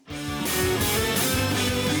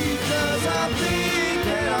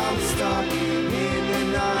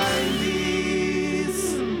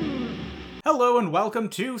Hello and welcome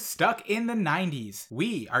to Stuck in the 90s.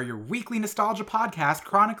 We are your weekly nostalgia podcast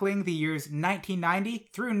chronicling the years 1990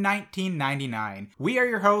 through 1999. We are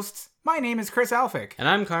your hosts. My name is Chris Alphick. And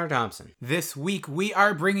I'm Connor Thompson. This week, we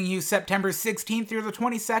are bringing you September 16th through the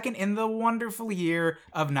 22nd in the wonderful year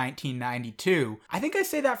of 1992. I think I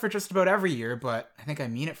say that for just about every year, but I think I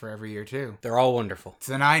mean it for every year, too. They're all wonderful. It's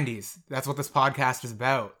the 90s. That's what this podcast is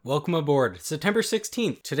about. Welcome aboard. September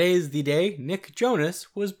 16th. Today is the day Nick Jonas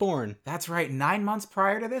was born. That's right. 9 months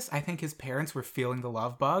prior to this, I think his parents were feeling the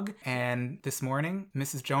love bug. And this morning,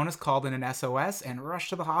 Mrs. Jonas called in an SOS and rushed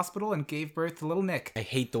to the hospital and gave birth to little Nick. I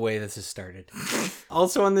hate the way this has started.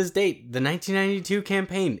 Also on this date, the 1992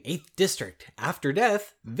 campaign, 8th District. After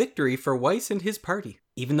death, victory for Weiss and his party.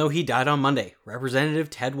 Even though he died on Monday, Representative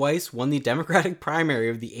Ted Weiss won the Democratic primary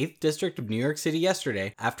of the 8th District of New York City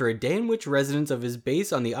yesterday after a day in which residents of his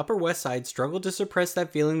base on the Upper West Side struggled to suppress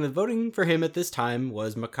that feeling that voting for him at this time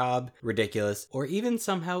was macabre, ridiculous, or even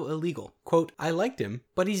somehow illegal. Quote, I liked him,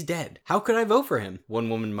 but he's dead. How could I vote for him? One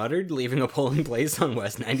woman muttered, leaving a polling place on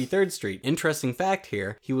West 93rd Street. Interesting fact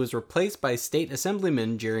here, he was replaced by State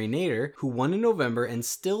Assemblyman Jerry Nader, who won in November and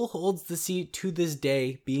still holds the seat to this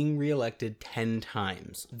day, being reelected 10 times.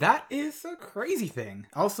 That is a crazy thing.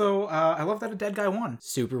 Also, I love that a dead guy won.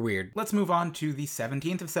 Super weird. Let's move on to the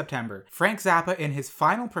 17th of September. Frank Zappa, in his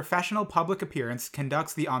final professional public appearance,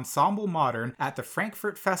 conducts the Ensemble Modern at the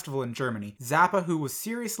Frankfurt Festival in Germany. Zappa, who was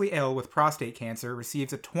seriously ill with prostate cancer,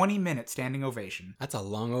 receives a 20-minute standing ovation. That's a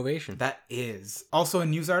long ovation. That is. Also, a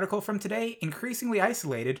news article from today, increasingly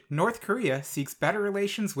isolated, North Korea seeks better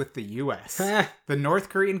relations with the U.S. The North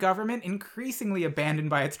Korean government, increasingly abandoned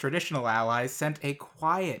by its traditional allies, sent a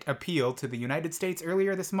quiet appeal to the United States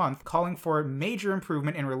earlier this month, calling for major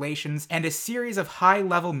improvement in relations and a series of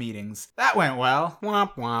high-level meetings. That went well.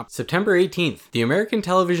 Womp womp. September 18th, the American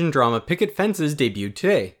television drama Picket Fences debuted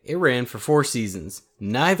today. It ran for 4 seasons.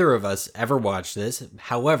 Neither of us ever watched this.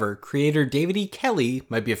 However, creator David E. Kelley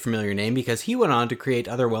might be a familiar name because he went on to create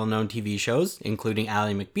other well-known TV shows, including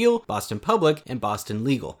Ally McBeal, Boston Public, and Boston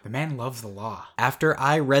Legal. The man loves the law. After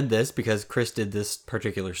I read this, because Chris did this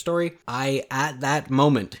particular story, I, at that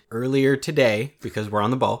moment, earlier today, because we're on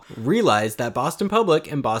the ball, realized that Boston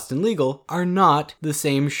Public and Boston Legal are not the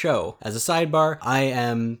same show. As a sidebar, I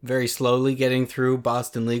am very slowly getting through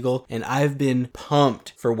Boston Legal, and I've been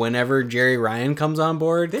pumped for whenever Jerry Ryan comes on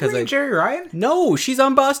board. They bring Jerry Ryan? No, she's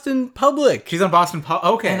on Boston Public. She's on Boston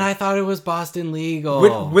Public. Okay. And I thought it was Boston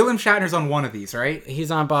Legal. William Shatner's on one of these, right? He's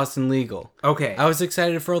on Boston Legal. Okay. I was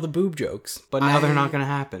excited for all the boob jokes, but now they're not going to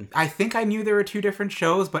happen. I think I knew there were 2 different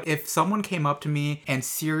shows, but if someone came up to me and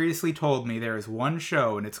seriously told me there is one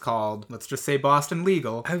show and it's called, let's just say Boston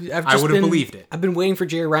Legal, I would have believed it. I've been waiting for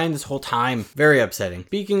Jerry Ryan this whole time. Very upsetting.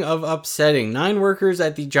 Speaking of upsetting, 9 workers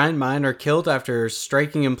at the giant mine are killed after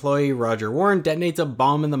striking employee Roger Warren detonates a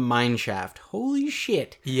bomb in the mine shaft. Holy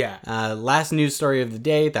shit. Yeah. Last news story of the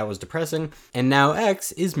day. That was depressing. And now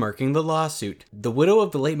X is marking the lawsuit. The widow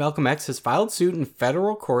of the late Malcolm X has filed suit in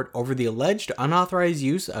federal court over the alleged unauthorized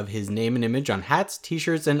use of his name and image on hats,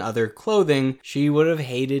 t-shirts, and other clothing. She would have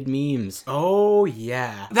hated memes. Oh,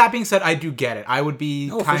 yeah. That being said, I do get it. I would be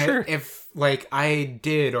sure. If I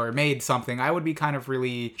did or made something, I would be kind of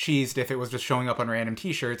really cheesed if it was just showing up on random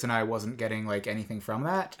t-shirts and I wasn't getting anything from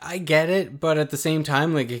that. I get it, but at the same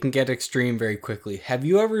time, it can get extreme very quickly. Have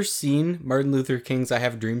you ever seen Martin Luther King's I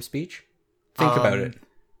Have a Dream speech? Think about it.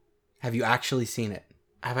 Have you actually seen it?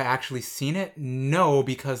 Have I actually seen it? No,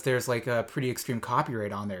 because there's a pretty extreme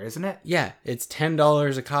copyright on there, isn't it? Yeah, it's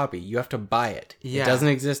 $10 a copy. You have to buy it. Yeah. It doesn't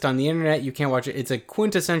exist on the internet. You can't watch it. It's a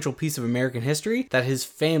quintessential piece of American history that his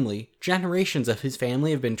family, generations of his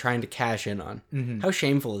family, have been trying to cash in on. Mm-hmm. How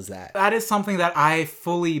shameful is that? That is something that I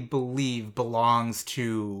fully believe belongs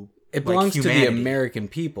to... It belongs to the American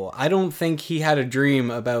people. I don't think he had a dream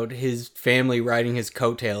about his family riding his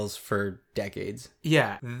coattails for decades.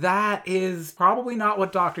 Yeah, that is probably not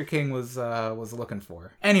what Dr. King was looking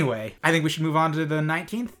for. Anyway, I think we should move on to the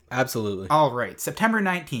 19th. Absolutely. All right, September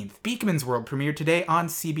 19th, Beakman's World premiered today on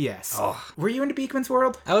CBS. Oh. Were you into Beakman's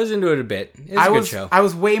World? I was into it a bit. It's a good show. I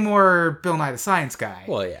was way more Bill Nye the Science Guy.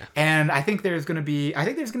 Well, yeah. And I think there's gonna be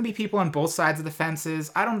people on both sides of the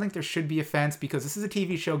fences. I don't think there should be a fence because this is a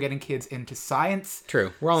TV show getting kids into science.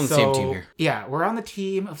 True. We're all on the same team here. Yeah, we're on the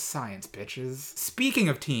team of science, bitches. Speaking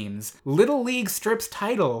of teams, Little League strips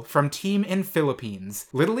title from team in Philippines.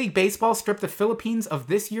 Little League Baseball stripped the Philippines of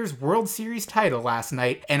this year's World Series title last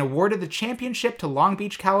night and awarded the championship to Long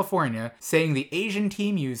Beach, California, saying the Asian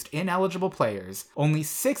team used ineligible players. Only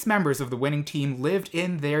 6 members of the winning team lived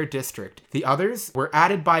in their district. The others were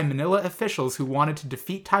added by Manila officials who wanted to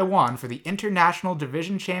defeat Taiwan for the International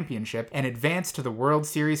Division Championship and advance to the World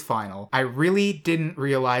Series final. I really didn't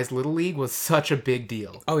realize Little League was such a big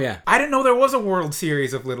deal. Oh, yeah. I didn't know there was a World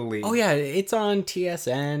Series of Little League. Oh, yeah. It's on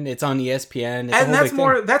TSN. It's on ESPN. It's and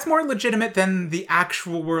that's more legitimate than the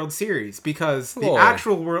actual World Series, because the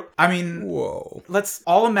actual World... I mean... Whoa. Let's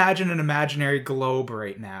all imagine an imaginary globe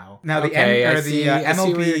right now. Now, the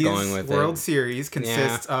MLB's World Series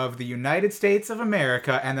consists of the United States of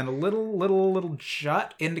America and then a little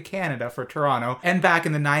jut into Canada for Toronto. And back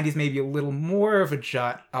in the 90s, maybe a little more of a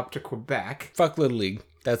jut up to Quebec. Fuck Little League.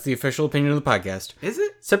 That's the official opinion of the podcast. Is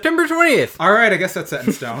it? September 20th. All right, I guess that's set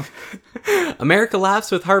in stone. America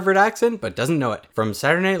laughs with Harvard accent, but doesn't know it. From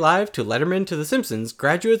Saturday Night Live to Letterman to The Simpsons,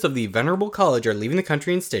 graduates of the venerable college are leaving the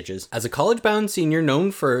country in stitches. As a college-bound senior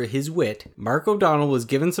known for his wit, Mark O'Donnell was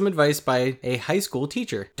given some advice by a high school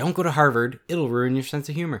teacher. Don't go to Harvard, it'll ruin your sense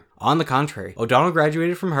of humor. On the contrary, O'Donnell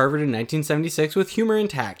graduated from Harvard in 1976 with humor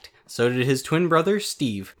intact. So did his twin brother,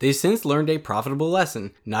 Steve. They've since learned a profitable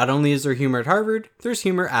lesson. Not only is there humor at Harvard, there's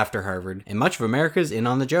humor after Harvard, and much of America is in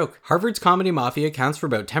on the joke. Harvard's comedy mafia accounts for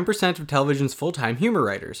about 10% of television's full-time humor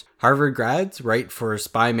writers. Harvard grads write for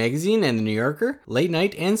Spy Magazine and The New Yorker, Late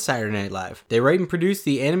Night, and Saturday Night Live. They write and produce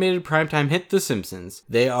the animated primetime hit The Simpsons.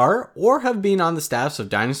 They are, or have been on the staffs of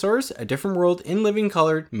Dinosaurs, A Different World, In Living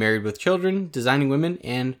Color, Married with Children, Designing Women,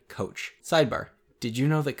 and Coach. Sidebar. Did you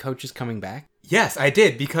know that Coach is coming back? Yes, I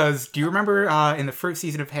did, because do you remember in the first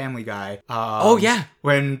season of Family Guy? Oh yeah,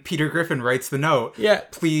 when Peter Griffin writes the note. Yeah,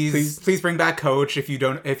 please bring back Coach. If you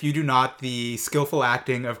do not, the skillful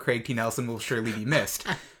acting of Craig T. Nelson will surely be missed.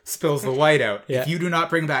 Spills the white out. Yeah. If you do not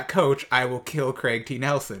bring back Coach, I will kill Craig T.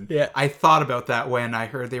 Nelson. Yeah. I thought about that when I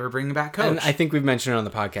heard they were bringing back Coach. And I think we've mentioned it on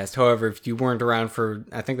the podcast. However, if you weren't around for,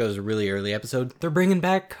 I think that was a really early episode, they're bringing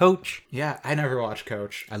back Coach. Yeah, I never watched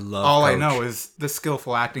Coach. I love All Coach. I know is the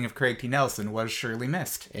skillful acting of Craig T. Nelson was surely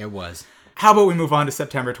missed. It was. How about we move on to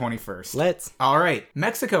September 21st? Let's. All right.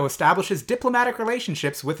 Mexico establishes diplomatic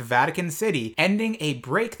relationships with Vatican City, ending a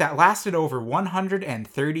break that lasted over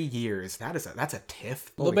 130 years. That's a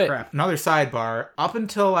tiff. Holy crap. Another sidebar. Up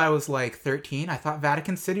until I was like 13, I thought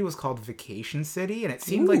Vatican City was called Vacation City, and it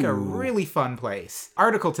seemed like a really fun place.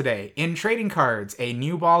 Article today. In trading cards, a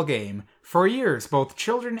new ball game. For years, both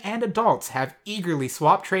children and adults have eagerly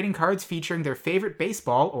swapped trading cards featuring their favorite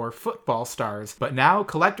baseball or football stars. But now,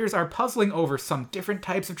 collectors are puzzling over some different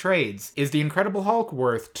types of trades. Is the Incredible Hulk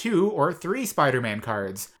worth 2 or 3 Spider-Man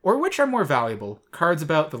cards? Or which are more valuable? Cards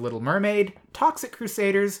about The Little Mermaid, Toxic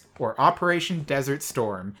Crusaders, or Operation Desert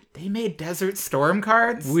Storm? They made Desert Storm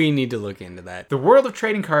cards? We need to look into that. The world of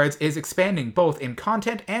trading cards is expanding both in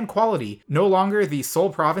content and quality. No longer the sole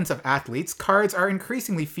province of athletes, cards are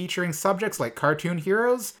increasingly featuring subjects like cartoon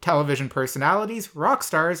heroes, television personalities, rock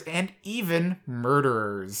stars, and even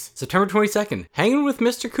murderers. September 22nd, Hanging with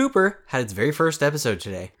Mr. Cooper had its very first episode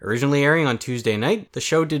today. Originally airing on Tuesday night, the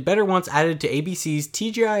show did better once added to ABC's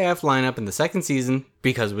TGIF lineup in the second season,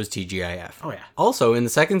 because it was TGIF. Oh yeah. Also, in the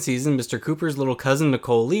second season, Mr. Cooper's little cousin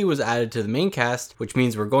Nicole Lee was added to the main cast, which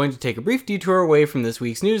means we're going to take a brief detour away from this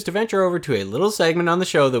week's news to venture over to a little segment on the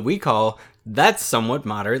show that we call That's Somewhat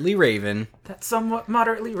Moderately Raven. That's Somewhat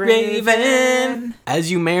Moderately Raven. As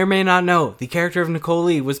you may or may not know, the character of Nicole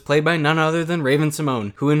Lee was played by none other than Raven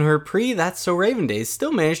Simone, who in her pre-That's So Raven days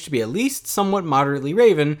still managed to be at least somewhat moderately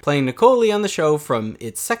Raven, playing Nicole Lee on the show from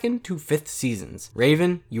its 2nd to 5th seasons.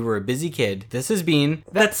 Raven, you were a busy kid. This has been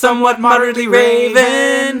That's Somewhat Moderately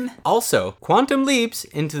Raven. Also, quantum leaps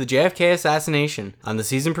into the JFK assassination. On the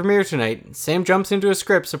season premiere tonight, Sam jumps into a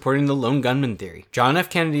script supporting the lone gunman theory. John F.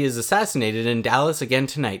 Kennedy is assassinated in Dallas again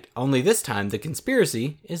tonight, only this time the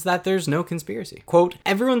conspiracy is that there's no conspiracy. Quote,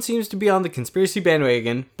 everyone seems to be on the conspiracy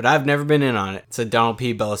bandwagon, but I've never been in on it, said Donald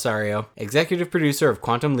P. Bellisario, executive producer of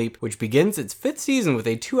Quantum Leap, which begins its 5th season with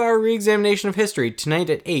a 2-hour re-examination of history tonight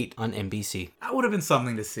at 8 on NBC. That would have been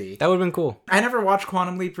something to see. That would have been cool. I never watched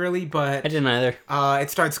Quantum Leap really, but I didn't either. It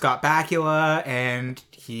starred Scott Bakula, and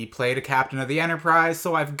he played a captain of the Enterprise,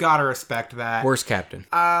 so I've gotta respect that. Worst captain.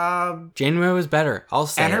 Janeway was better. I'll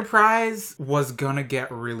say Enterprise Boys was gonna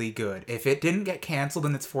get really good. If it didn't get canceled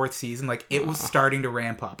in its 4th season, like, it was starting to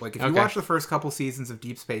ramp up. Like, if you watch the first couple seasons of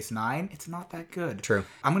Deep Space Nine, it's not that good. True.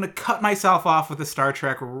 I'm gonna cut myself off with the Star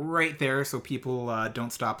Trek right there so people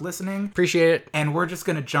don't stop listening. Appreciate it. And we're just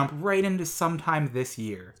gonna jump right into sometime this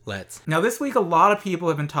year. Let's. Now, this week, a lot of people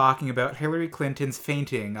have been talking about Hillary Clinton's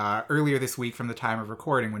fainting earlier this week from the time of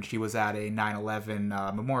recording when she was at a 9/11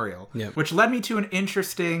 memorial, which led me to an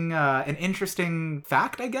interesting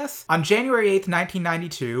fact, I guess. On January 8th,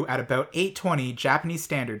 1992, at about 8:20 Japanese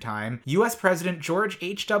Standard Time, U.S. President George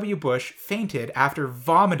H.W. Bush fainted after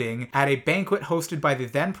vomiting at a banquet hosted by the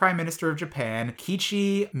then Prime Minister of Japan,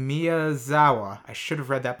 Kiichi Miyazawa. I should have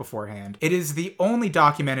read that beforehand. It is the only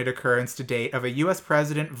documented occurrence to date of a U.S.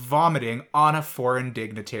 president vomiting on a foreign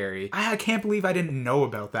dignitary. I can't believe I didn't know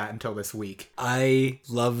about that until this week. I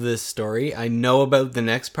love this story. I know about the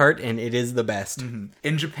next part, and it is the best. Mm-hmm.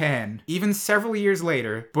 In Japan, even several years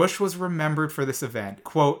later, Bush was remembered for this event.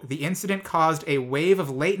 Quote, the incident caused a wave of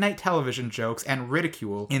late-night television jokes and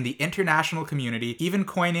ridicule in the international community, even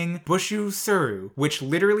coining Bushu Suru, which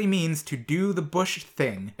literally means to do the Bush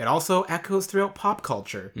thing. It also echoes throughout pop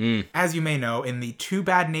culture. As you may know, in the Two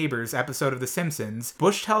Bad Neighbors episode of The Simpsons,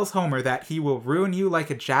 Bush tells Homer that he will ruin you like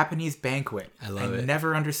a Japanese banquet. I love it.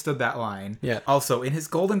 Never understood that line. Yeah. Also, in his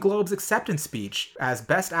Golden Globes acceptance speech, as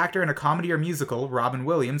Best Actor in a Comedy or Musical, Robin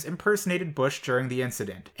Williams impersonated Bush during the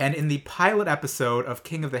incident. And in the pilot episode of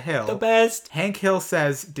King of the Hill, the best, Hank Hill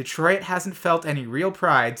says, Detroit hasn't felt any real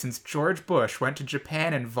pride since George Bush went to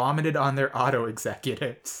Japan and vomited on their auto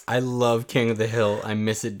executives. I love King of the Hill. I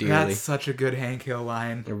miss it dearly. That's such a good Hank Hill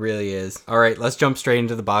line. It really is. All right, let's jump straight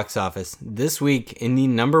into the box office. This week, in the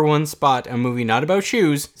 #1 spot, a movie not about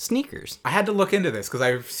shoes, sneakers. I had to look into this because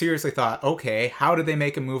I seriously thought, okay, how did they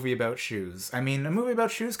make a movie about shoes? I mean, a movie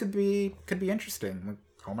about shoes could be interesting. Like,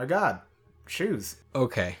 oh my god, shoes.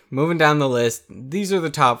 Okay, moving down the list, these are the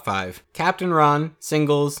top 5. Captain Ron,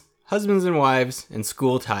 Singles, Husbands and Wives, and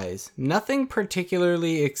School Ties. Nothing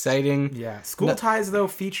particularly exciting. Yeah, School Ties, though,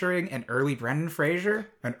 featuring an early Brendan Fraser,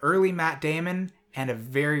 an early Matt Damon, and a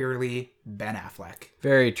very early Ben Affleck.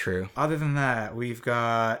 Very true. Other than that, we've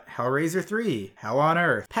got Hellraiser 3, Hell on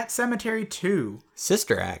Earth, Pet Sematary 2.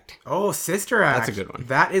 Sister Act. Oh, Sister Act. That's a good one.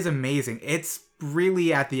 That is amazing. It's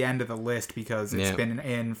really at the end of the list because it's been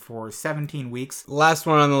in for 17 weeks. Last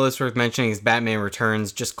one on the list worth mentioning is Batman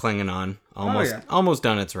Returns, just clinging on. Almost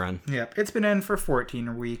done its run. Yep, it's been in for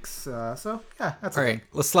 14 weeks, so yeah, that's all right.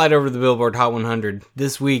 Let's slide over to the Billboard Hot 100.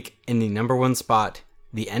 This week, in the #1 spot,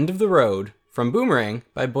 The End of the Road from Boomerang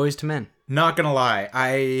by Boyz II Men. Not gonna lie,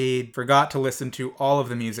 I forgot to listen to all of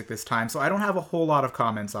the music this time, so I don't have a whole lot of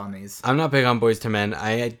comments on these. I'm not big on Boyz II Men.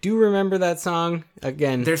 I do remember that song.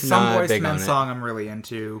 Again, there's some Boyz II Men song I'm really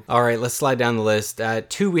into. All right, let's slide down the list. At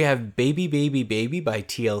 2, we have Baby Baby Baby by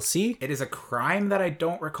TLC. It is a crime that I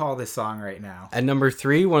don't recall this song right now. At number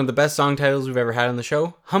 3, one of the best song titles we've ever had on the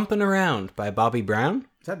show, Humpin' Around by Bobby Brown.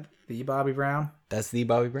 Is that the Bobby Brown? That's the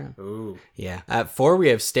Bobby Brown. Ooh. Yeah. At 4, we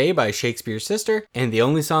have Stay by Shakespears Sister. And the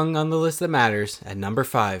only song on the list that matters, at number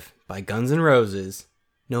 5, by Guns N' Roses,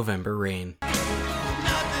 November Rain.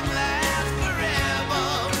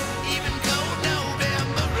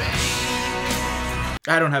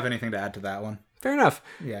 I don't have anything to add to that one. Fair enough.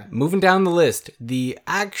 Yeah. Moving down the list, the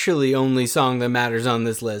actually only song that matters on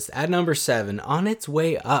this list, at number 7, on its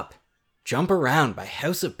way up, Jump Around by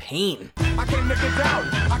House of Pain. I came to get down,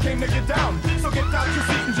 I came to get down, so get out your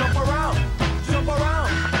seat and jump around, jump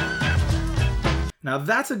around. Now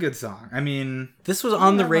that's a good song. I mean... This was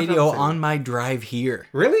on the radio on my drive here.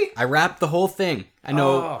 Really? I rapped the whole thing. I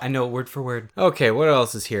know, word for word. Okay, what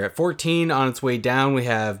else is here? At 14, on its way down, we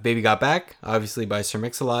have Baby Got Back, obviously by Sir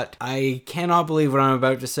Mix-a-Lot. I cannot believe what I'm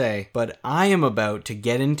about to say, but I am about to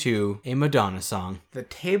get into a Madonna song. The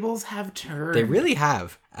tables have turned. They really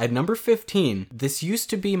have. At number 15, This Used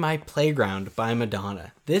to Be My Playground by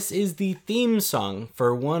Madonna. This is the theme song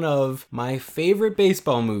for one of my favorite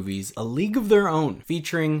baseball movies, A League of Their Own,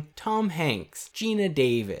 featuring Tom Hanks, Gina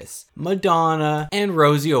Davis, Madonna, and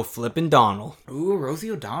Rosie O'Flippin' Ooh,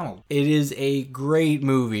 Rosie O'Donnell. It is a great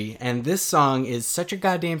movie, and this song is such a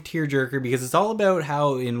goddamn tearjerker because it's all about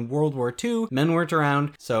how in World War II, men weren't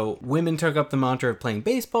around, so women took up the mantra of playing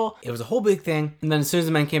baseball. It was a whole big thing, and then as soon as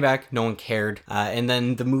the men came back, no one cared. And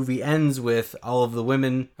then the movie ends with all of the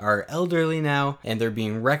women are elderly now, and they're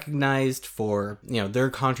being recognized for, their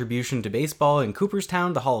contribution to baseball in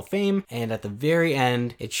Cooperstown, the Hall of Fame, and at the very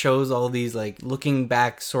end, it shows all these, looking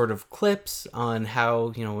back sort of clips on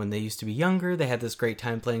how, when they used to be younger, they had this great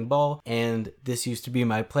time playing ball, and This Used to Be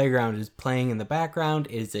My Playground is playing in the background.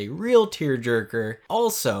 It is a real tearjerker.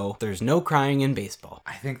 Also, there's no crying in baseball.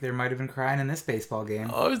 I think there might have been crying in this baseball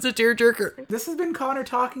game. Oh, it's a tearjerker. This has been Connor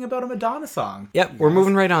talking about a Madonna song. Yep, we're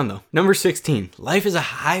moving right on though. Number 16, Life is a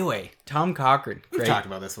Highway. Tom Cochran. We've Great. talked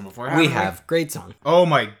about this one before, We haven't have. Great song. Oh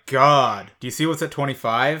my god. Do you see what's at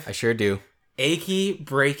 25? I sure do. Achy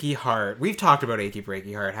Breaky Heart. We've talked about Achy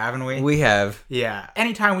Breaky Heart, haven't we? We have. Yeah.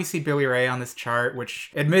 Anytime we see Billy Ray on this chart,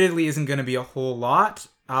 which admittedly isn't going to be a whole lot,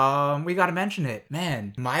 we got to mention it.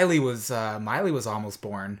 Man, Miley was almost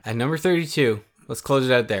born. At number 32, let's close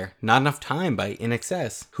it out there. Not Enough Time by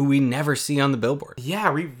INXS, who we never see on the Billboard.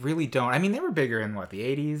 Yeah, we really don't. I mean, they were bigger in, the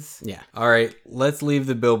 80s? Yeah. All right, let's leave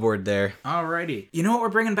the Billboard there. Alrighty. You know what we're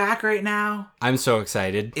bringing back right now? I'm so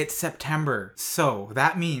excited. It's September. So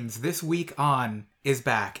that means This Week On is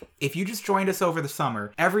back. If you just joined us over the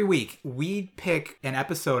summer, every week we pick an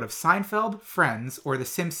episode of Seinfeld, Friends, or The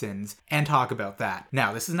Simpsons and talk about that.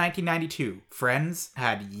 Now, this is 1992. Friends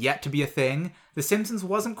had yet to be a thing. The Simpsons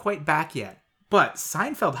wasn't quite back yet. But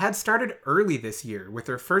Seinfeld had started early this year, with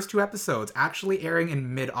their first 2 episodes actually airing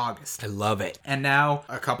in mid-August. I love it. And now,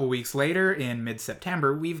 a couple weeks later, in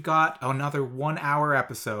mid-September, we've got another 1-hour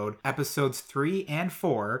episode, episodes 3 and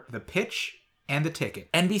 4, The Pitch and The Ticket.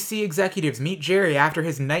 NBC executives meet Jerry after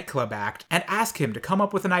his nightclub act and ask him to come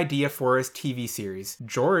up with an idea for his TV series.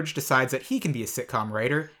 George decides that he can be a sitcom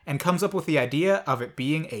writer and comes up with the idea of it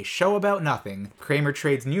being a show about nothing. Kramer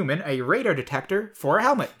trades Newman a radar detector for a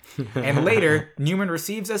helmet. And later, Newman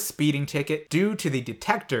receives a speeding ticket due to the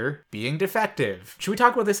detector being defective. Should we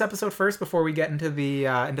talk about this episode first before we get into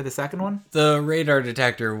the second one? The radar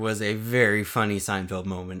detector was a very funny Seinfeld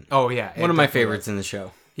moment. Oh yeah. One of my favorites in the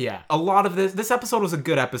show. Yeah, a lot of this episode was a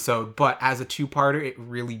good episode, but as a 2-parter, it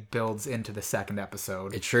really builds into the second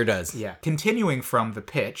episode. It sure does. Yeah. Continuing from The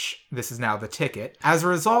Pitch, this is now The Ticket. As a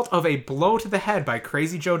result of a blow to the head by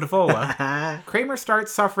Crazy Joe Davola, Kramer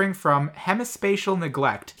starts suffering from hemispatial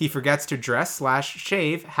neglect. He forgets to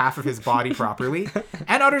dress/shave half of his body properly,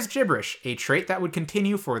 and utters gibberish, a trait that would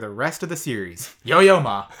continue for the rest of the series. Yo-yo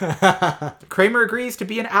ma. Kramer agrees to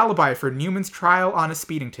be an alibi for Newman's trial on a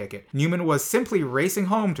speeding ticket. Newman was simply racing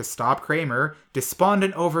home to stop Kramer,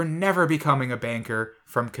 despondent over never becoming a banker,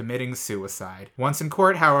 from committing suicide. Once in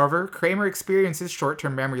court, however, Kramer experiences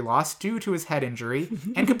short-term memory loss due to his head injury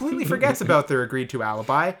and completely forgets about their agreed-to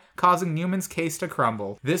alibi, causing Newman's case to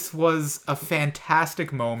crumble. This was a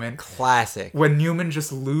fantastic moment. Classic. When Newman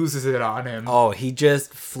just loses it on him. Oh, he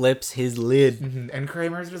just flips his lid. And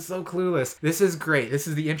Kramer's just so clueless. This is great. This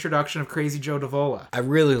is the introduction of Crazy Joe Davola. I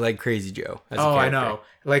really like Crazy Joe as a character. I know.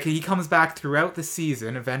 Like, he comes back throughout the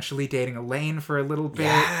season, eventually dating Elaine for a little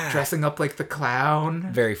bit, dressing up like the clown.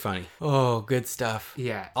 Very funny. Oh, good stuff.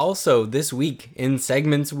 Yeah. Also, this week, in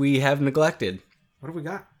segments we have neglected. What have we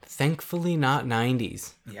got? Thankfully not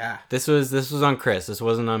 90s. Yeah. This was on Chris. This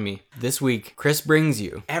wasn't on me. This week, Chris brings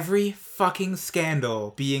you every fucking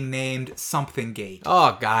scandal being named Something Gate.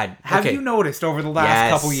 Oh, God. Have you noticed over the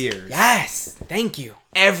last couple years? Yes. Thank you.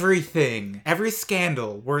 Everything, every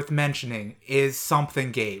scandal worth mentioning is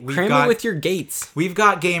Something Gate. Cram it with your gates. We've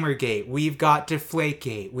got Gamergate. We've got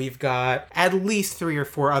Deflategate. We've got at least 3 or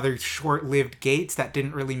 4 other short-lived gates that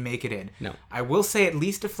didn't really make it in. No. I will say at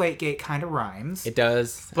least Deflategate kind of rhymes. It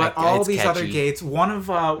does. But all these other gates, one of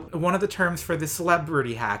the terms for the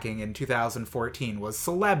celebrity hacking in 2014 was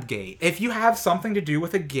Celebgate. If you have something to do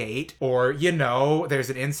with a gate, or, there's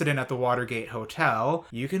an incident at the Watergate Hotel,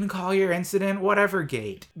 you can call your incident whatever gate.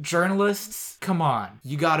 Journalists, come on.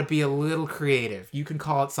 You gotta be a little creative. You can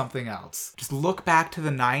call it something else. Just look back to the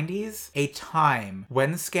 90s, a time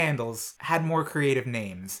when scandals had more creative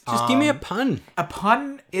names. Just give me a pun. A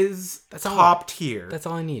pun is top tier. That's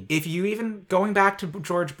all I need. If you even, going back to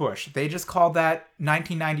George Bush, they just called that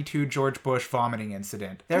 1992 George Bush vomiting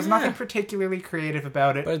incident. There's nothing particularly creative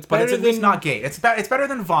about it, but it's at least not gate. It's better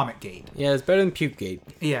than Vomitgate. Yeah, it's better than Pukegate.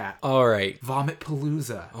 Yeah. All right.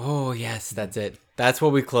 Vomitpalooza. Oh, yes, that's it. That's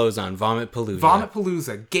what we close on. Vomitpalooza.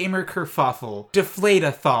 Vomitpalooza, Gamer Kerfuffle,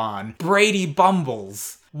 Deflate-a-thon, Brady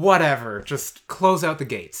Bumbles, whatever. Just close out the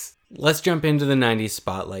gates. Let's jump into the 90s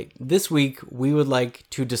spotlight. This week, we would like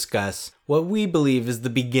to discuss what we believe is the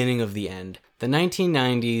beginning of the end. The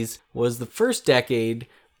 1990s was the first decade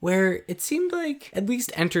where it seemed like, at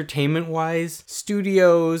least entertainment-wise,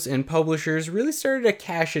 studios and publishers really started to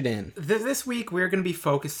cash it in. This week, we're going to be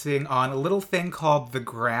focusing on a little thing called The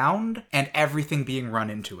Ground and everything being run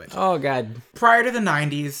into it. Oh, God. Prior to the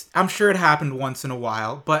 90s, I'm sure it happened once in a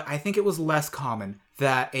while, but I think it was less common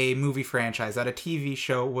that a movie franchise, that a TV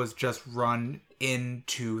show was just run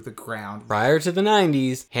into the ground. Prior to the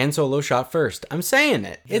 90s, Han Solo shot first. I'm saying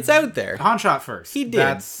it. It's out there. Han shot first. He did.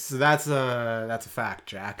 That's a fact,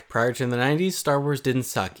 Jack. Prior to the 90s, Star Wars didn't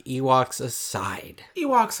suck. Ewoks aside.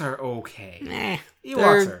 Ewoks are okay.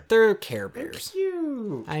 They're Care Bears.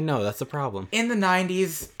 Cute. I know, that's a problem. In the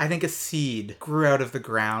 90s, I think a seed grew out of the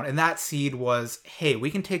ground, and that seed was, hey,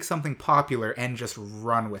 we can take something popular and just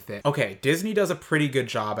run with it. Okay, Disney does a pretty good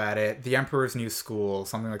job at it. The Emperor's New School,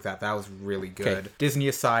 something like that. That was really good. Okay. Disney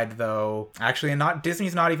aside, though, actually,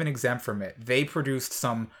 Disney's not even exempt from it. They produced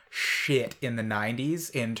some shit in the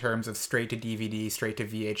 90s in terms of straight to DVD, straight to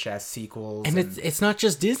VHS sequels. And it's not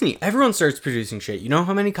just Disney. Everyone starts producing shit. You know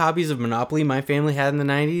how many copies of Monopoly my family had in the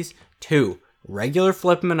 90s? 2. Regular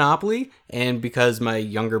flip Monopoly, and because my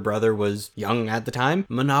younger brother was young at the time,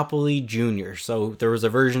 Monopoly Junior. So there was a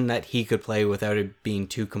version that he could play without it being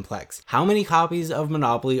too complex. How many copies of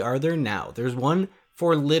Monopoly are there now? There's one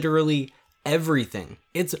for literally everything.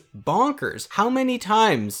 It's bonkers. How many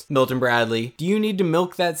times, Milton Bradley, do you need to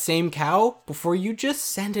milk that same cow before you just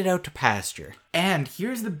send it out to pasture? And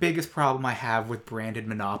here's the biggest problem I have with branded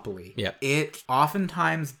Monopoly. Yep. It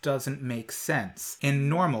oftentimes doesn't make sense. In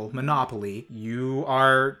normal Monopoly, you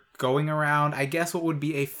are going around, I guess, what would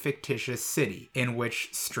be a fictitious city in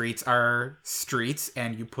which streets are streets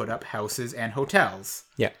and you put up houses and hotels.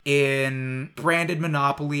 Yeah. In branded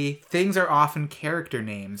Monopoly, things are often character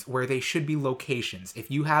names where they should be locations.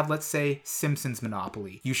 If you have, let's say, Simpsons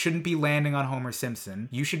Monopoly, you shouldn't be landing on Homer Simpson.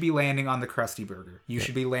 You should be landing on the Krusty Burger. You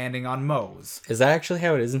should be landing on Moe's. Is that actually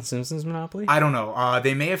how it is in Simpsons Monopoly? I don't know.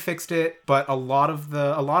 They may have fixed it, but a lot of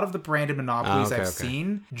the branded Monopolies I've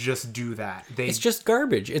seen just do that. It's just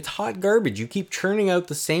garbage. It's hot garbage. You keep churning out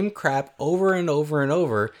the same crap over and over and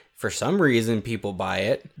over. For some reason, people buy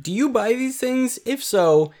it. Do you buy these things? If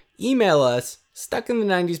so, email us,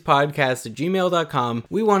 stuckinthe90spodcast@gmail.com.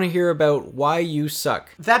 We want to hear about why you suck.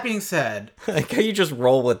 That being said... Like how you just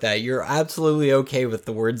roll with that. You're absolutely okay with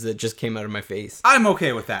the words that just came out of my face. I'm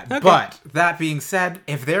okay with that. Okay. But, that being said,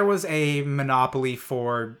 if there was a Monopoly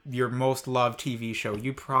for your most loved TV show,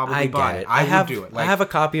 you'd probably buy it. I would do it. I have a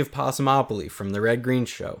copy of Possumopoly from the Red Green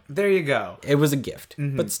Show. There you go. It was a gift,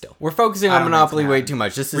 but still. We're focusing on Monopoly way too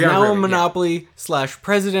much. This is now a Monopoly /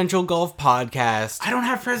 presidential golf podcast. I don't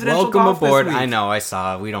have presidential golf Welcome aboard. This week. I know, I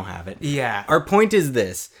saw. We don't have it. Yeah. Our point is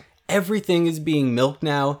this. Everything is being milked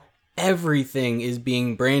now. Everything is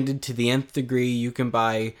being branded to the nth degree. You can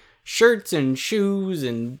buy shirts and shoes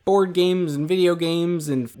and board games and video games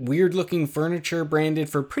and weird looking furniture branded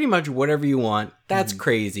for pretty much whatever you want. That's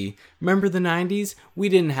crazy. Remember the 90s? We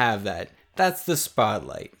didn't have that. That's the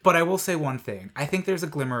spotlight. But I will say one thing. I think there's a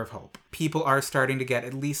glimmer of hope. People are starting to get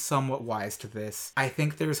at least somewhat wise to this. I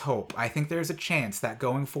think there's hope. I think there's a chance that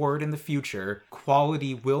going forward in the future,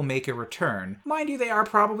 quality will make a return. Mind you, they are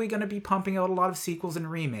probably going to be pumping out a lot of sequels and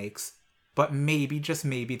remakes. But maybe, just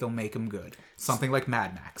maybe, they'll make them good. Something like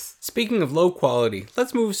Mad Max. Speaking of low quality,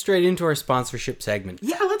 let's move straight into our sponsorship segment.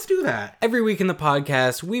 Yeah, let's do that. Every week in the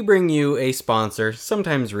podcast, we bring you a sponsor,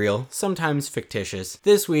 sometimes real, sometimes fictitious.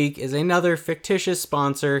 This week is another fictitious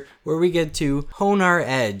sponsor where we get to hone our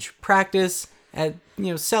edge, practice at,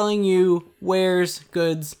 selling you wares,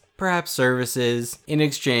 goods, perhaps services in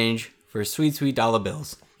exchange for sweet, sweet dollar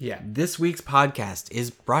bills. Yeah. This week's podcast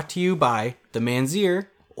is brought to you by the Man's Ear,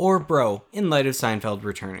 or Bro, in light of Seinfeld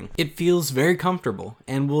returning. It feels very comfortable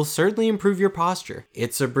and will certainly improve your posture.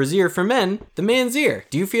 It's a brassiere for men, the Man's Ear.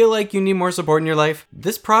 Do you feel like you need more support in your life?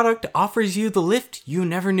 This product offers you the lift you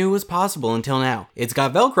never knew was possible until now. It's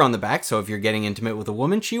got Velcro on the back, so if you're getting intimate with a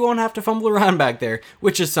woman, she won't have to fumble around back there,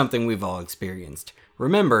 which is something we've all experienced.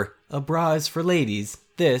 Remember, a bra is for ladies.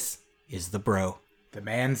 This is the Bro. The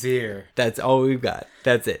Man's Ear. That's all we've got.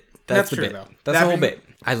 That's it. That's the true, bit. though. That's the whole bit.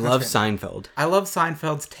 I love Seinfeld. I love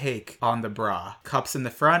Seinfeld's take on the bra. Cups in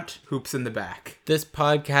the front, hoops in the back. This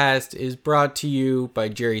podcast is brought to you by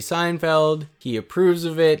Jerry Seinfeld. He approves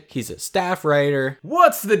of it. He's a staff writer.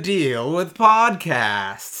 What's the deal with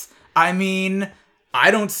podcasts? I mean,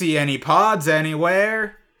 I don't see any pods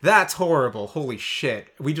anywhere. That's horrible. Holy shit.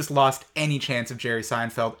 We just lost any chance of Jerry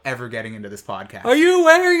Seinfeld ever getting into this podcast. Are you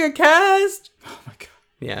wearing a cast? Oh my god.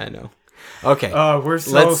 Yeah, I know. Okay. We're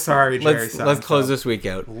so sorry, Jerry Seinfeld. Let's close this week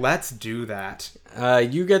out. Let's do that.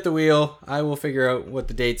 You get the wheel. I will figure out what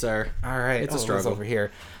the dates are. All right. It's a struggle. Over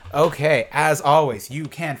here. Okay, as always, you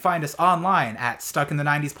can find us online at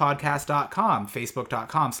stuckinthe90spodcast.com,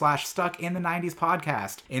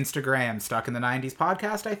 facebook.com/stuckinthe90spodcast, Instagram,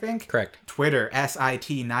 stuckinthe90spodcast, I think? Correct. Twitter,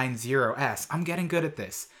 SIT90S. I'm getting good at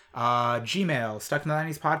this. Gmail,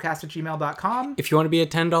 stuckinthe90spodcast@gmail.com. If you want to be a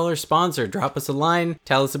 $10 sponsor, drop us a line,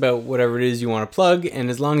 tell us about whatever it is you want to plug, and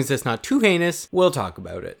as long as it's not too heinous, we'll talk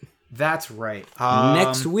about it. That's right.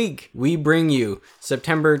 Next week, we bring you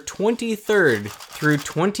September 23rd through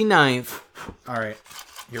 29th. All right.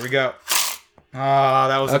 Here we go. Oh,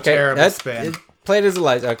 that was a terrible spin. Play it as a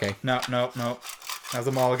light. Okay. No. That was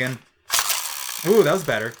a mulligan. Ooh, that was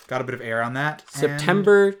better. Got a bit of air on that.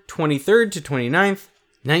 September 23rd to 29th,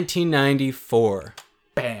 1994.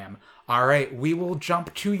 Bam. All right, we will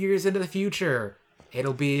jump 2 years into the future.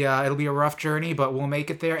 It'll be a rough journey, but we'll make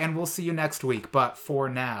it there, and we'll see you next week. But for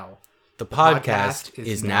now, the podcast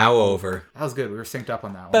is now over. That was good. We were synced up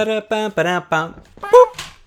on that one. Ba-da-ba-ba-da-ba. Boop.